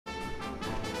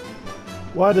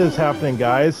What is happening,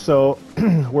 guys? So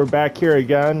we're back here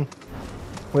again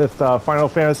with Final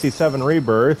Fantasy VII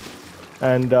Rebirth,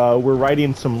 and we're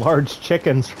riding some large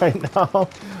chickens right now.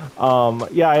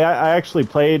 Yeah, I actually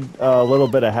played a little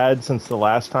bit ahead since the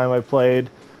last time I played,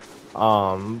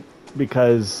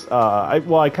 because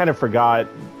I kind of forgot.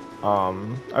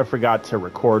 I forgot to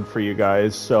record for you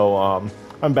guys, so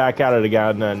I'm back at it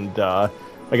again, and I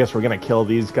guess we're gonna kill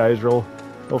these guys real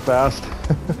fast.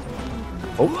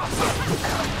 Oh.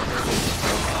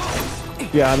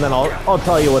 Yeah, and then I'll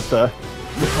tell you what the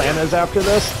plan is after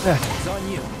this. It's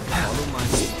on you. Follow my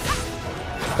lead.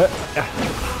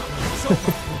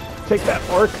 Take that,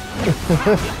 orc.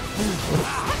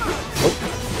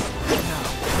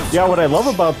 Oh. Yeah, what I love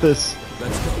about this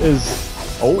is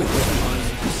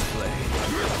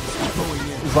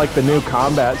it's like the new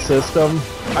combat system.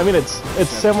 I mean, it's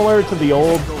similar to the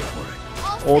old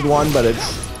one, but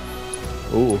it's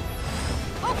oh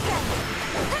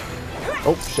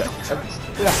shit.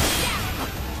 Yeah.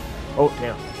 Oh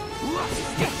damn.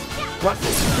 What?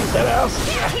 That ass.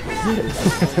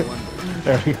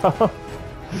 There we go.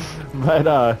 But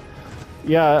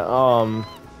yeah,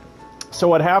 so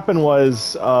what happened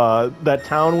was that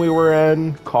town we were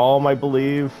in, Calm, I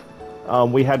believe,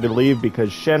 we had to leave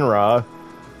because Shinra,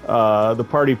 the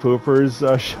party poopers,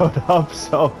 showed up,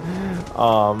 so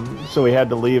we had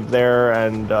to leave there,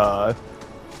 and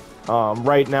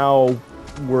right now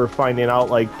we're finding out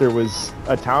like there was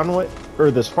a town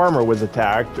or this farmer was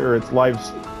attacked, or his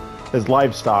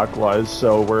livestock was,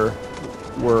 so we're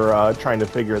trying to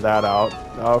figure that out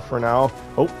for now.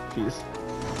 Oh jeez.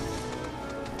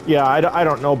 Yeah, I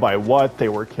don't know by what they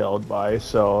were killed by,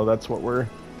 so that's what we're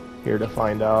here to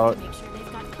find out. Make sure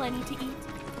they've got plenty to eat.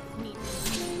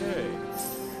 Hey,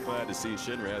 glad to see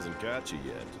Shinra hasn't got you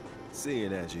yet.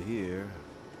 Seeing as you're here,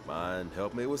 mind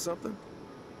help me with something?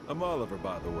 I'm Oliver,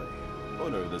 by the way,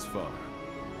 owner of this farm.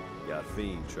 Got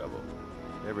fiend trouble.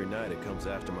 Every night it comes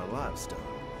after my livestock.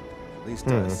 At least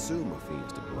I assume a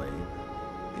fiend's to blame.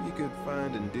 Think you could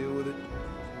find and deal with it?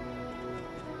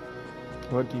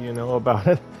 What do you know about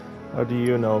it? How do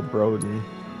you know Broden?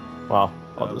 Well,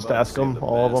 I'll just ask them,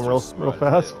 all of them real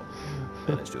fast.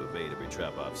 Managed to evade every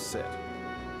trap I've set.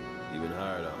 Even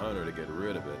hired a hunter to get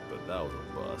rid of it, but that was a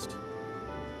bust.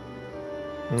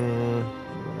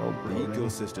 No, The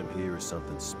ecosystem here is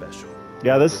something special.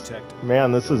 yeah, this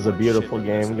is a beautiful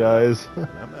game, guys. And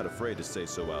I'm not afraid to say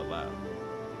so out loud.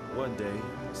 One day,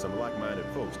 some like-minded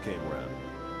folks came around.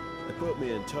 They put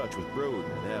me in touch with Broden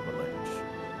and Avalanche.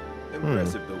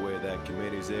 Impressive the way that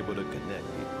committee's able to connect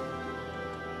people.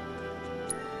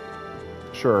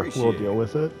 Sure, Appreciate we'll deal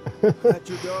with it. That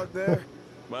your dog there?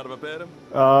 Mind if I pet him?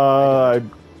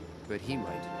 But he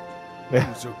might. Yeah.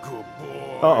 He's a good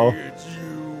boy. Uh-oh. It's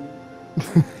you.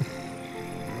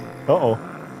 Uh-oh.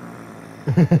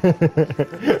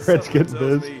 Red's getting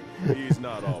biz. He's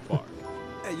not all bark.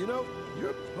 Hey, you know,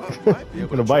 your pup might be able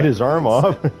Gonna to bite his arm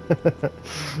off.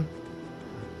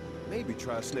 Maybe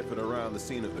try sniffing around the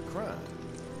scene of the crime.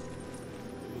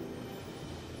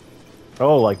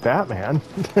 Oh, like Batman.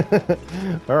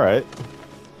 Alright.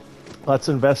 Let's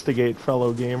investigate,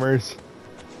 fellow gamers.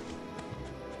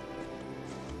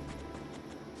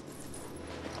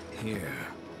 Here.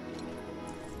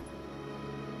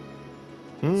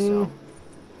 Hmm.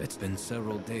 It's been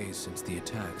several days since the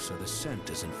attack, so the scent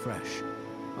isn't fresh.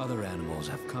 Other animals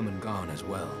have come and gone as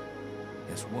well.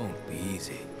 This won't be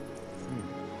easy.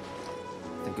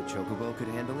 Think a chocobo could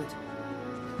handle it?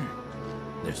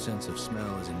 Their sense of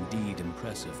smell is indeed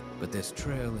impressive, but this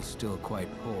trail is still quite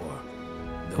poor.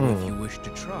 Though if you wish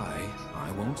to try, I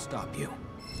won't stop you.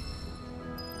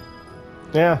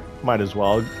 Yeah, might as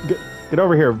well. Get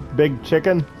over here, big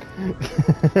chicken.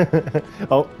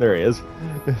 Oh, there he is.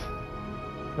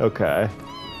 Okay.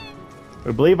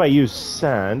 I believe I used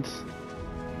scent.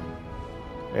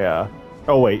 Yeah.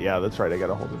 Oh, wait, yeah, that's right. I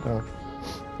gotta hold it down.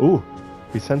 Ooh,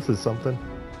 he senses something.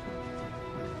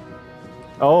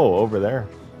 Oh, over there.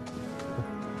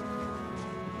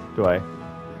 Do I?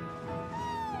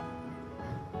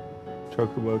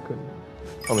 Chocobo couldn't.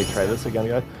 Let me try this again,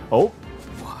 guys. Oh!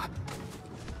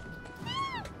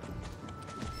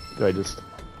 Do I just...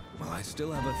 Well, I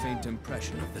still have a faint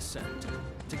impression of the scent.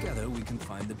 Together we can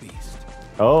find the beast.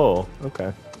 Oh,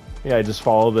 okay. Yeah, I just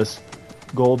follow this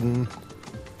golden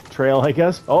trail, I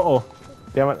guess. Uh-oh.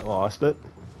 Damn it, I lost it.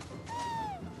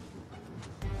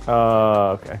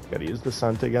 Okay. Gotta use the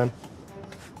scent again.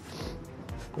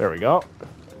 There we go.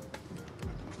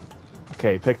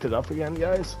 Okay, picked it up again,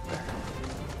 guys.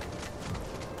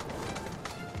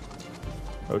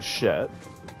 Oh, shit.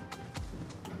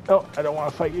 Oh, I don't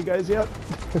want to fight you guys yet.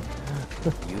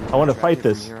 I want to fight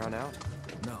this. From here on out?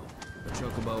 No, the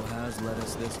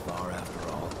this far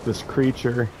after all. This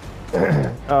creature.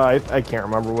 I can't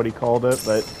remember what he called it,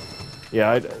 but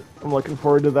yeah, I'm looking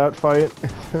forward to that fight.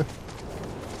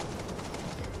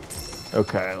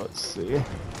 Okay, let's see.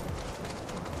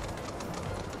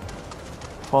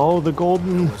 Follow the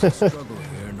golden. There was a struggle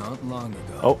here not long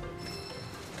ago. Oh.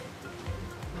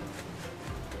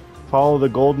 Follow the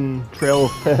golden trail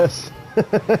of piss. I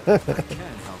can't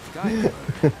help guide you.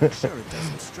 I'm sure it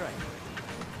doesn't stray.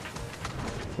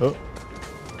 Oh.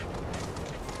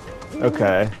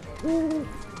 Okay.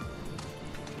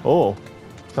 Oh,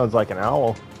 sounds like an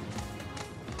owl.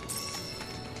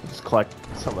 Just collect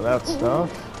some of that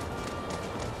stuff.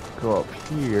 Go up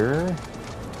here.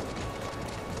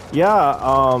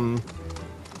 Yeah,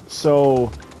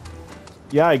 so,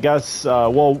 yeah, I guess,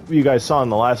 well, you guys saw in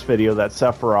the last video that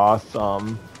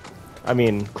Sephiroth, I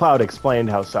mean, Cloud explained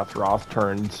how Sephiroth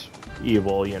turned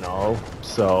evil, you know,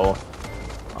 so,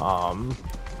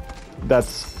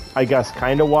 that's, I guess,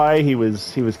 kind of why he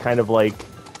was kind of like,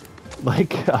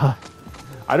 I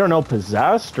don't know,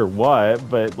 possessed or what,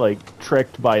 but, like,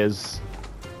 tricked by his,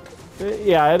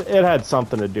 yeah, it had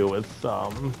something to do with,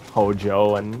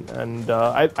 Hojo, and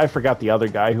I forgot the other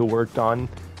guy who worked on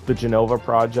the Genova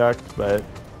project, but,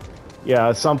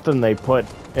 yeah, something they put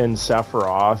in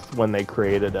Sephiroth when they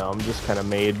created him just kind of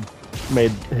made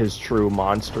his true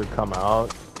monster come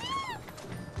out,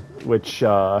 which,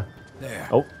 There.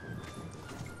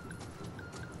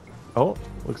 Oh,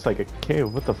 looks like a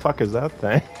cave. What the fuck is that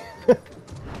thing?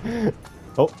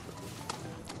 Oh.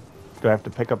 Do I have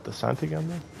to pick up the scent again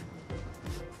then?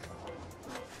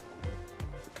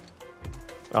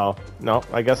 Oh, no,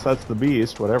 I guess that's the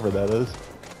beast, whatever that is.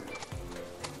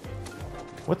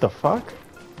 What the fuck?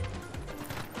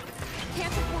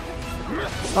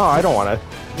 Oh, I don't want to.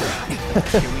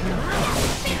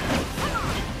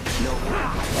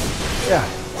 Yeah.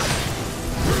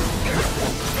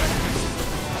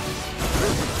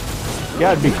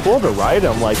 Yeah, it'd be cool to ride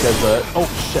him like as a... Oh,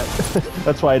 shit.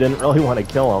 That's why I didn't really want to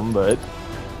kill him, but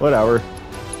whatever.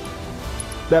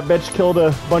 That bitch killed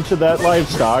a bunch of that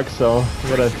livestock, so I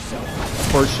gotta,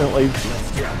 fortunately,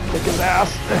 kick his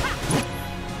ass.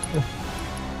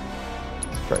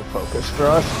 Let's try focus for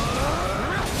us.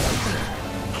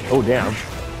 Oh, damn.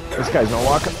 This guy's no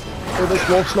walking. Oh, this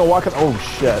wolf's no walking. Oh,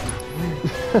 shit.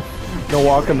 No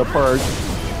walking the park.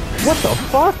 What the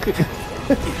fuck?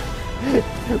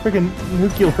 Freaking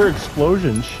nuclear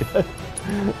explosion shit.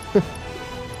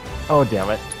 Oh, damn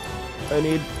it. I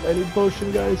need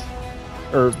potion, guys.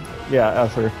 Or, yeah,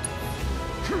 ether.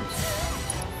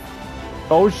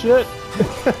 Oh, shit.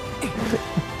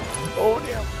 Oh,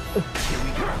 damn.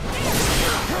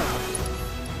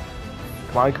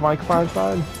 Come on.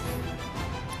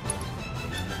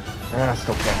 Ah,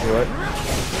 still can't do it.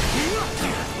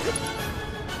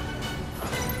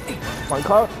 Come on,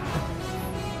 Cloud.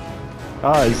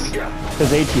 Ah,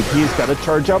 his ATP's gotta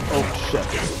charge up. Oh, shit.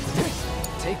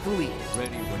 Take the lead.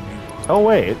 Ready when you are. Oh,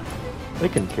 wait. They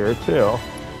can cure, too.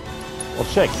 Well,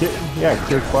 shit.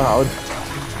 Cure Cloud.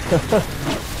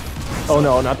 Oh,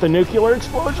 no, not the nuclear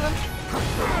explosion.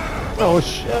 Oh,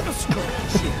 shit.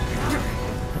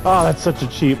 Oh, that's such a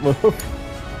cheap move.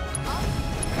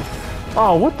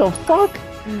 Oh, what the fuck?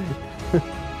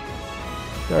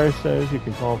 Star says you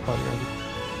can call upon your...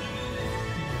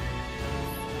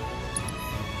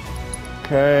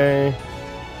 Okay.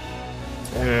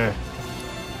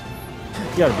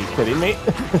 You gotta be kidding me.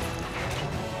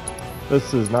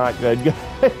 This is not good, guys.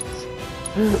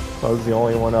 I was the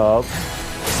only one up.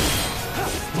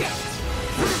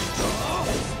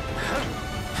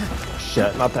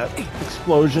 Shit, not that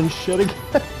explosion shit again.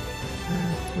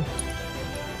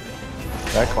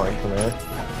 That clank from there.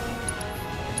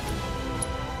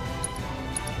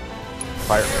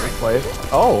 Fire plate.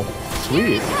 Oh,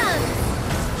 sweet.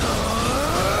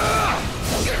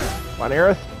 Come on,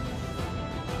 Aerith.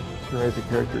 Raise the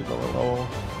characters a little.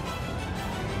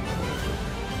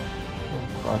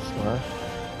 Crossbar.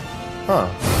 Huh.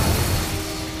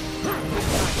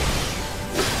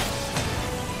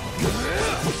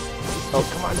 Oh,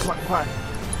 come on.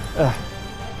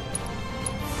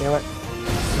 Damn it.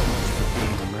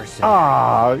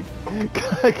 Ah,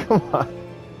 come on.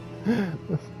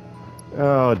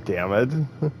 Oh, damn it.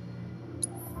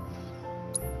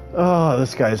 Oh,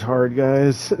 this guy's hard,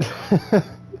 guys.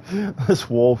 This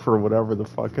wolf or whatever the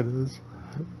fuck it is.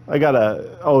 I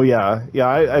gotta... Oh, yeah. Yeah,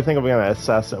 I think I'm gonna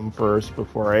assess him first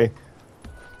before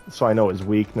so I know his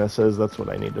weaknesses. That's what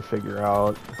I need to figure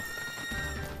out.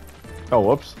 Oh,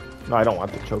 whoops. No, I don't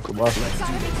want the chocobo.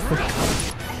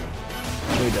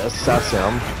 I need to assess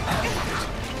him.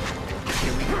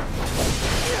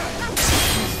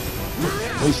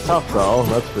 He's tough, though.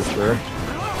 That's for sure.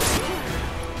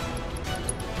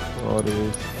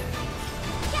 abilities.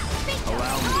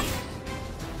 Allow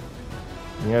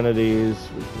me. Entities.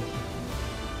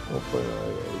 Hopefully,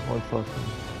 one fucking.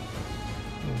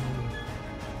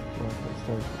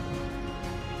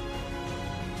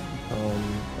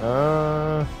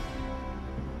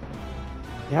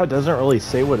 Yeah, it doesn't really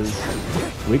say what his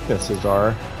weaknesses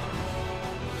are.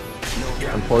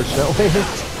 Unfortunately.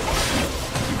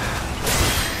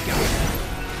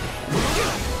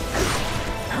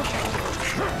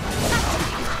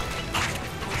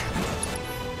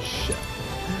 Shit.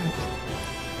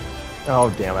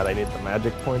 Oh, damn it, I need the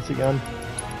magic points again.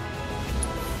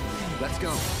 Let's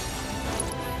go.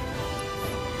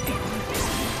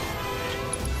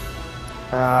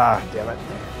 Ah, damn it.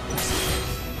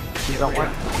 You don't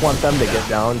want them to get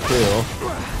down, too.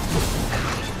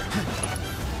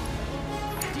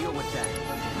 Deal with that.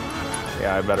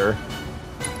 Yeah, I better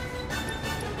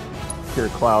clear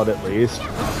Cloud at least.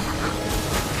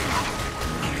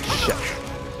 Shit.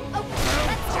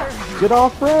 Get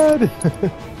off, Red!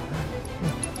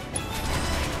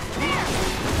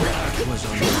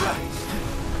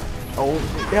 Oh,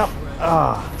 yep.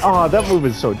 Ah, that move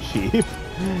is so cheap.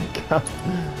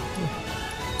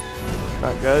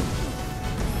 Not good.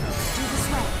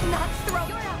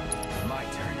 My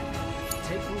turn.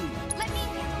 Take the lead.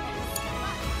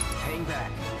 Hang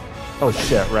back. Oh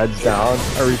shit, Red's down.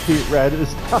 I repeat, Red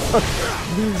is down.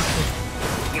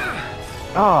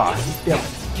 Ah, yep.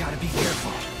 Gotta be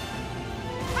careful.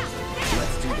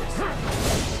 Let's do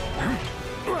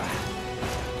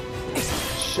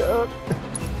this. Shit.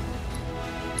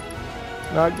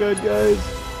 Not good, guys.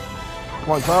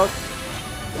 Come on, Cloud.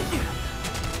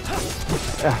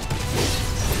 Yeah.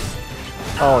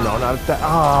 Oh no, not that.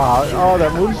 Ah, oh,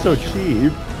 that move's so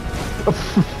cheap.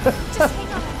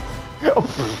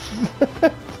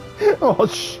 Oh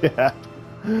shit.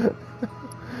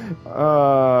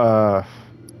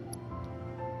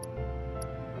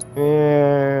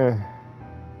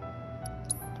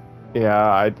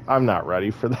 Yeah, I'm not ready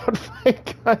for that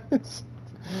fight, guys.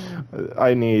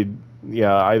 I need,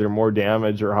 yeah, either more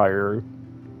damage or higher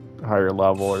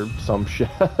level or some shit.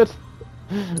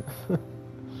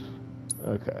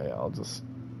 Okay, I'll just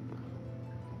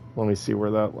let me see where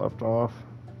that left off.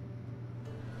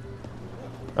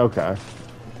 Okay,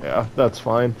 yeah, that's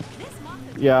fine.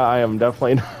 Yeah, I am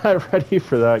definitely not ready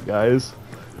for that, guys.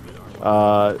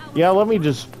 Yeah, let me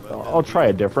just, I'll try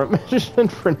a different mission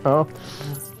for now,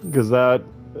 because that,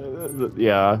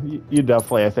 yeah, you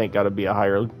definitely, I think, got to be a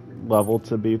higher level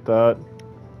to beat that.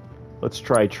 Let's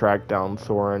try track down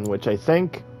Thorin, which I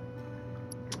think,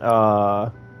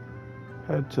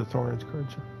 head to Thorin's card,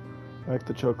 back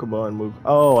to Chocobo and move.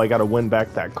 Oh, I got to win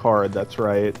back that card. That's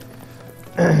right,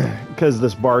 because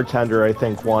this bartender, I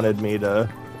think, wanted me to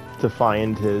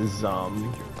find his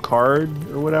card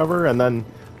or whatever, and then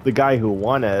the guy who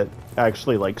won it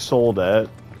actually like sold it.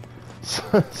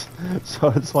 So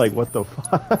it's like, what the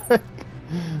fuck?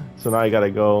 So now I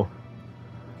gotta go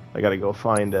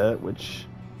find it, which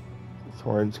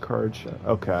Thorin's card.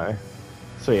 Okay,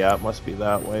 so yeah, it must be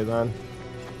that way then.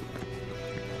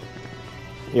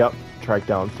 Yep, track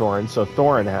down Thorin. So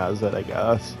Thorin has it, I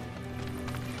guess.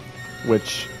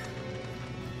 Which,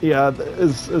 yeah,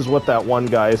 is what that one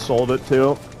guy sold it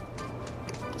to.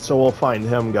 So we'll find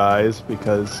him, guys,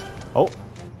 because... Oh,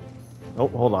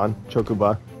 hold on.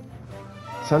 Chocobo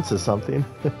senses something.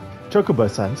 Chocobo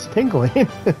sense. Tingling.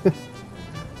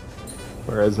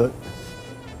 Where is it?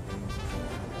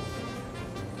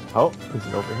 Oh, is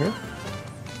it over here?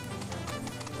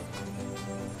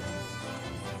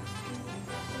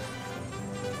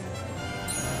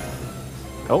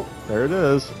 Oh, there it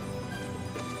is.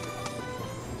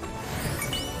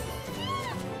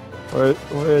 Where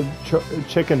did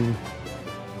chicken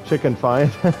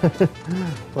find?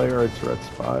 Player art's red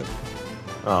spot.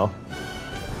 Oh.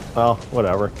 Well,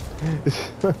 whatever.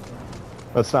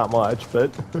 That's not much,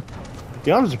 but...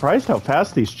 Yeah, I'm surprised how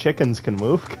fast these chickens can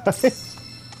move, guys.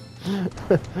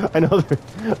 I know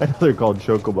they're called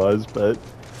chocobos, but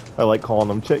I like calling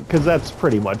them because that's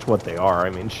pretty much what they are. I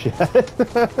mean, shit.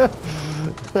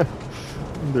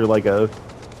 They're like a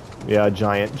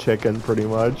giant chicken, pretty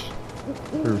much,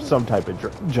 or some type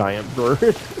of giant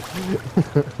bird.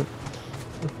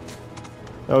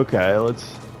 Okay,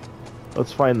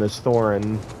 let's find this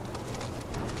Thorin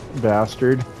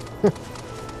bastard.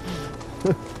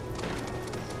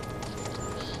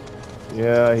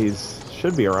 Yeah,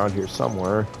 should be around here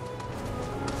somewhere.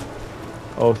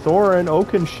 Oh, Thorin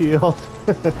Oakenshield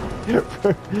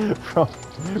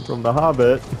from The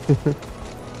Hobbit.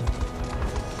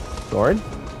 Thorin?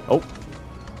 Oh.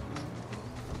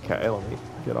 Okay, let me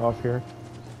get off here.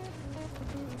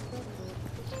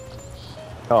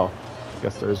 Oh,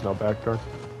 guess there is no back door.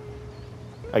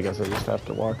 I guess I just have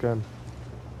to walk in.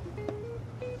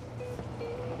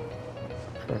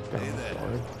 Track down Hey the there.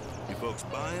 door. You folks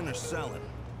buying or selling?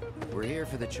 We're here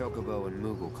for the Chocobo and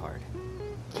Moogle card.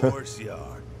 Of course you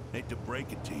are. Hate to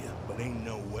break it to you, but ain't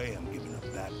no way I'm giving up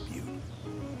that beaut.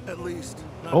 At least,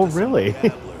 not Oh, to some really?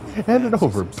 dabbler who Hand it fancies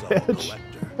over, himself a bitch.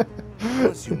 collector.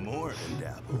 Plus you more than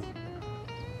dabble.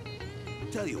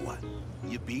 Tell you what,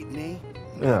 you beat me,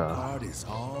 and Yeah. that card is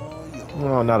all yours.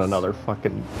 Oh, not another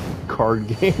fucking card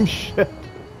game shit.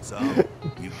 So,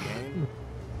 you game?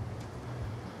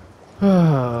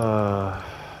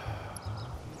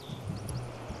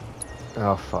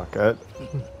 Oh, fuck it.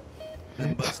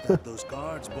 Then bust out those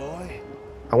cards, boy.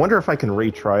 I wonder if I can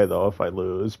retry though if I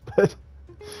lose, but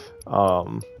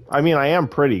I mean I am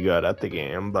pretty good at the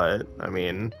game, but I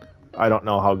mean I don't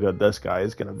know how good this guy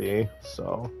is gonna be,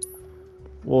 so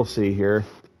we'll see here.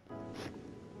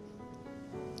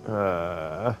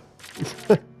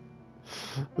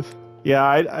 Yeah,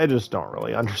 I just don't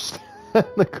really understand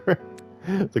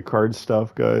the card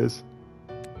stuff, guys.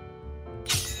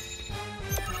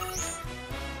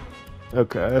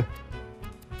 Okay.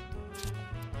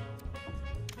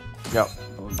 Yep,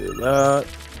 I'll do that.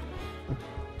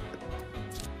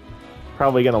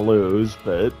 Probably gonna lose,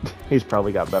 but he's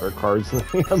probably got better cards than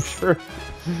me, I'm sure.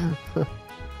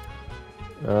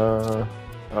 Oh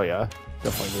yeah,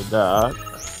 definitely need that.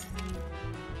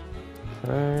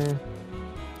 Okay.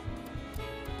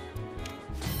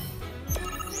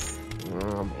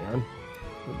 Oh man,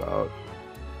 what about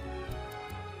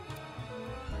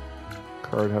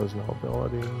card has no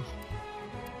abilities.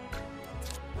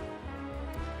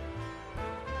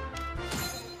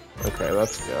 Okay,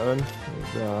 that's good.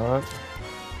 There's that.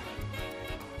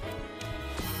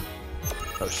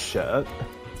 Oh shit.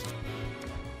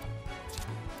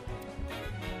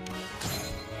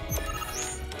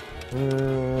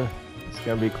 It's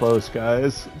gonna be close,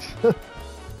 guys. Oh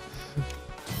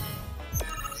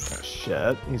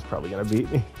shit, he's probably gonna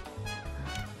beat me.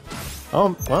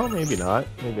 Well, maybe not.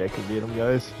 Maybe I can beat him,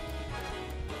 guys.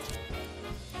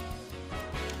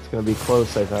 It's gonna be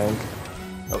close, I think.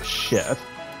 Oh shit.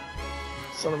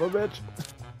 Son of a bitch.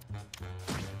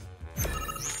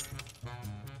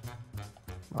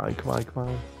 Come on, come on, come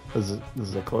on. This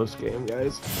is a close game,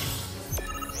 guys.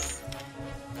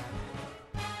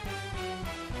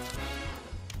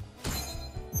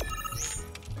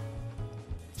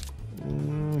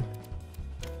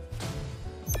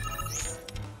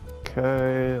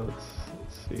 Okay, let's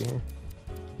see.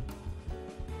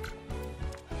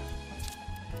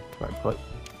 Can I put...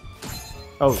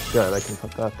 Oh, good, I can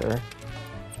put that there.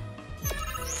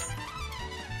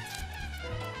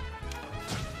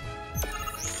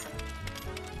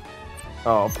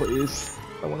 Oh, please.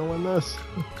 I want to win this.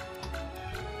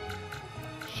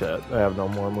 Shit, I have no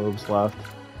more moves left.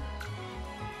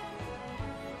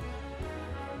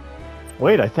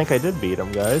 Wait, I think I did beat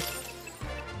him, guys.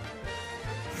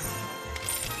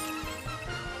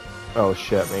 Oh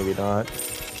shit, maybe not.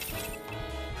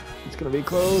 It's gonna be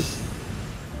close.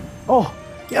 Oh,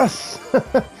 yes!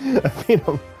 I beat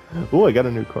him. Ooh, I got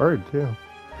a new card, too.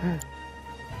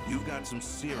 You've got some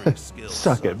serious skills.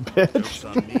 Suck it, bitch. Joke's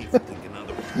on me for thinking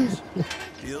otherwise.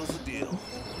 Deal's a deal.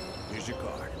 Here's your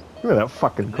card. Look at that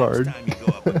fucking card. Next time you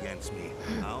go up against me,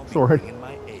 I'll be Thorin. bringing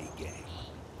my A game.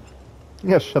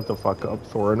 Yeah, shut the fuck up,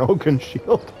 Thorin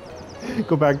Oakenshield.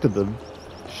 Go back to the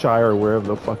Shire, wherever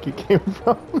the fuck you came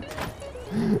from.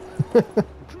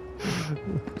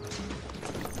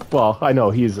 Well, I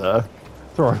know he's a...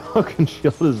 Thorin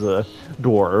Oakenshield is a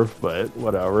dwarf, but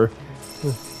whatever.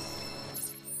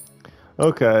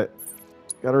 Okay.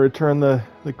 Gotta return the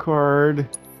card.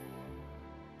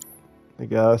 I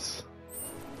guess.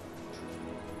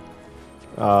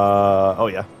 Oh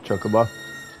yeah, Chocobo.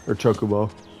 Or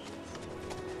Chocobo.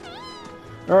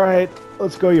 Alright,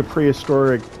 let's go, you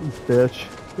prehistoric bitch.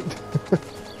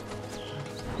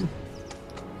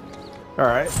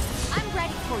 Alright. I'm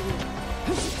ready for you.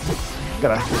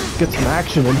 Gotta get some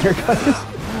action in here, guys.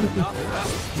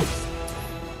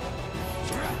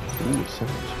 Ooh,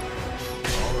 sandwich.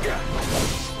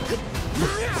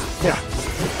 Yeah.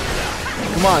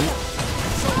 Come on.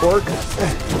 Pork.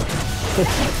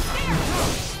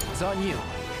 It's on you.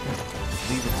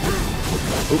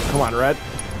 Oh, come on, Red.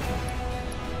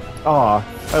 Aw,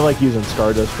 I like using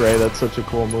Stardust Ray. That's such a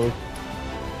cool move.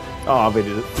 Oh, but he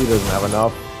doesn't have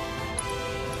enough.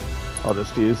 I'll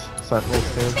just use Sentinel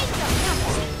Sting.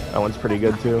 That one's pretty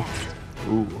good too.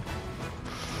 Ooh.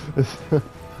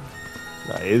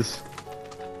 Nice.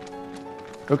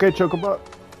 Okay, Chocobo.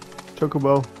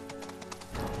 Chocobo.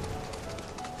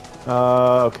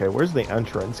 Okay, where's the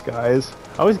entrance, guys?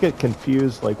 I always get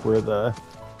confused, like, where the...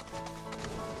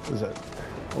 Is it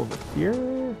over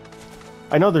here?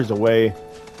 I know there's a way,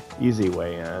 easy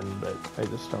way in, but I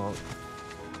just don't...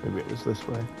 Maybe it was this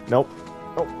way. Nope.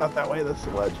 Oh, not that way, that's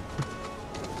the ledge.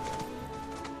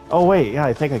 Oh, wait, yeah,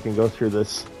 I think I can go through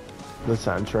this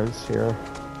entrance here.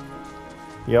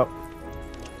 Yep.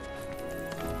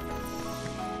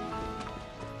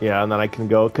 Yeah, and then I can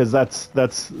go, because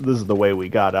this is the way we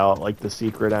got out, like the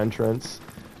secret entrance.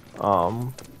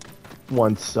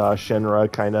 Once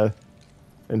Shinra kind of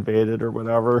invaded or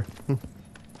whatever.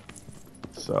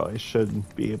 So I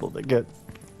should be able to get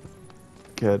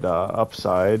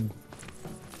upside.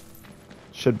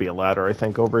 Should be a ladder, I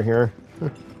think, over here.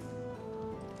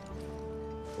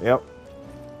 Yep.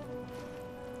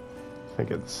 I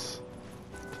think it's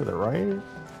to the right,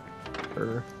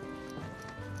 or...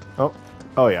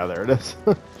 Oh yeah, there it is.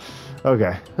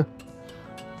 Okay.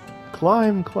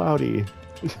 Climb, Cloudy.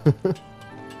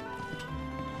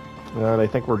 And I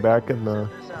think we're back in the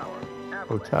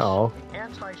hotel.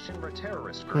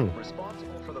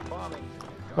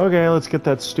 Okay, let's get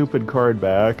that stupid card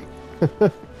back.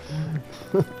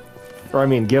 Or I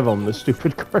mean, give him the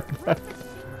stupid card back.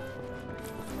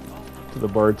 To the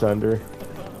bartender.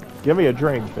 Give me a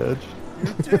drink, bitch.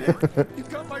 You did it! You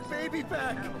got my baby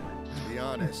back! To be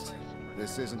honest,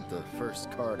 this isn't the first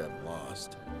card I've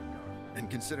lost. And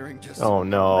considering just oh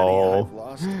no, how many I've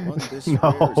lost, one this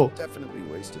rare is definitely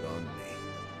wasted on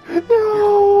me.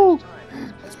 No!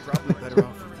 It's probably better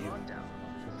off with you.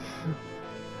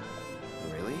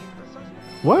 Really?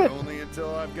 What? But only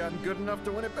until I've gotten good enough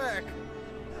to win it back.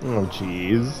 Oh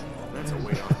jeez. That's a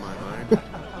weight off my mind.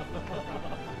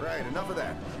 Right, enough of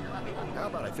that. How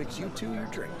about I fix you two your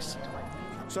drinks?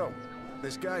 So,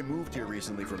 this guy moved here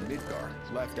recently from Midgar,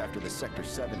 left after the Sector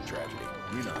 7 tragedy.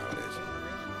 You know how it is.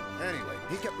 Anyway,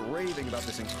 he kept raving about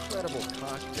this incredible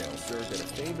cocktail served at a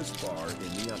famous bar in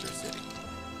the Undercity.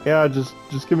 Yeah, just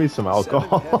give me some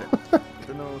alcohol.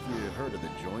 Don't know if you heard of the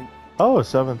joint. Oh,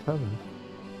 Seventh Heaven.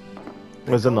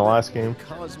 Was in the last game.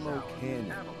 Cosmo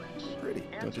Canyon. Pretty,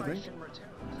 don't you think?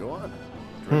 Go on,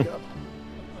 drink up.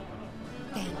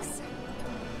 Thanks.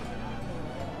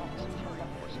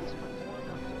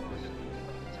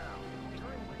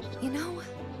 You know,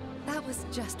 that was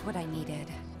just what I needed.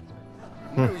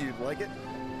 Knew you'd like it.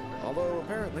 Although,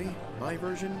 apparently, my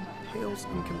version pales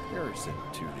in comparison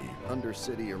to the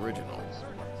Undercity original.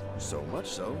 So much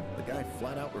so, the guy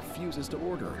flat out refuses to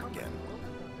order it again.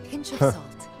 Pinch of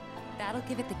salt. That'll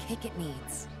give it the kick it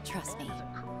needs. Trust me.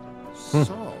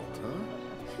 Salt,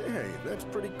 huh? Hey, that's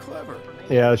pretty clever.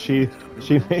 Yeah, she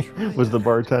was the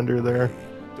bartender there.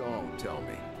 Don't tell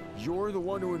me. You're the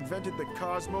one who invented the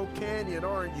Cosmo Canyon,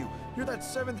 aren't you? You're that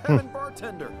Seventh Heaven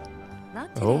bartender.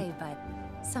 Not today, but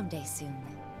someday soon.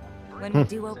 When we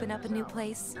do open up a new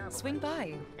place, swing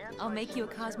by. I'll make you a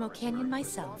Cosmo Canyon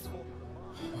myself.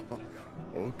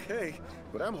 Okay,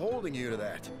 but I'm holding you to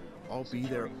that. I'll be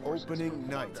there opening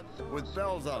night, with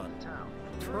bells on.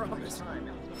 Promise.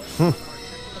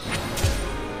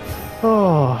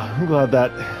 Oh, I'm glad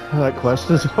that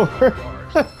quest is over.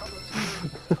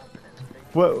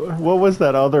 What was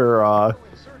that other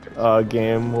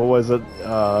game? What was it?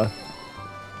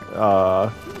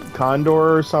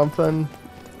 Condor or something?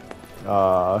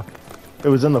 It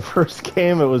was in the first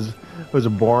game. It was a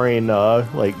boring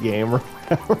like game or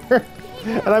whatever.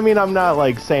 And I mean, I'm not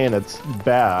like saying it's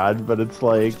bad, but it's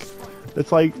like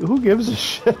who gives a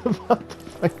shit about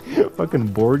the fucking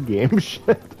board game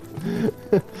shit?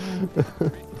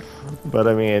 But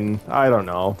I mean, I don't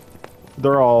know.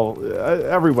 They're all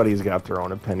everybody's got their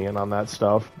own opinion on that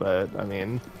stuff, but I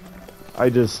mean, I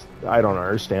don't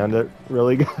understand it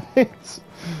really, guys.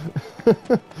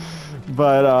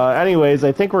 But anyways,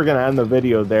 I think we're gonna end the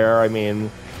video there. I mean,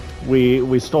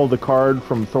 we stole the card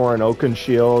from Thorin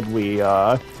Oakenshield. We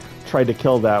tried to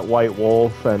kill that white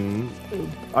wolf, and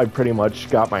I pretty much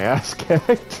got my ass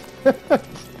kicked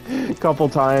a couple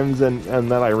times, and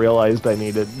then I realized I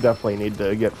definitely need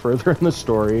to get further in the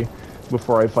story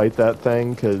before I fight that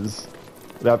thing, because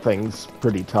that thing's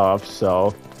pretty tough.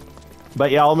 So,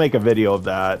 but yeah, I'll make a video of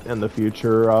that in the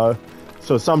future,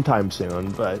 so sometime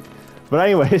soon. But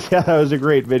anyways, yeah, that was a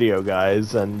great video,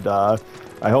 guys, and I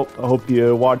hope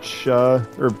you watch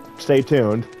or stay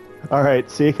tuned. All right,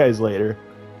 see you guys later.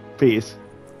 Peace.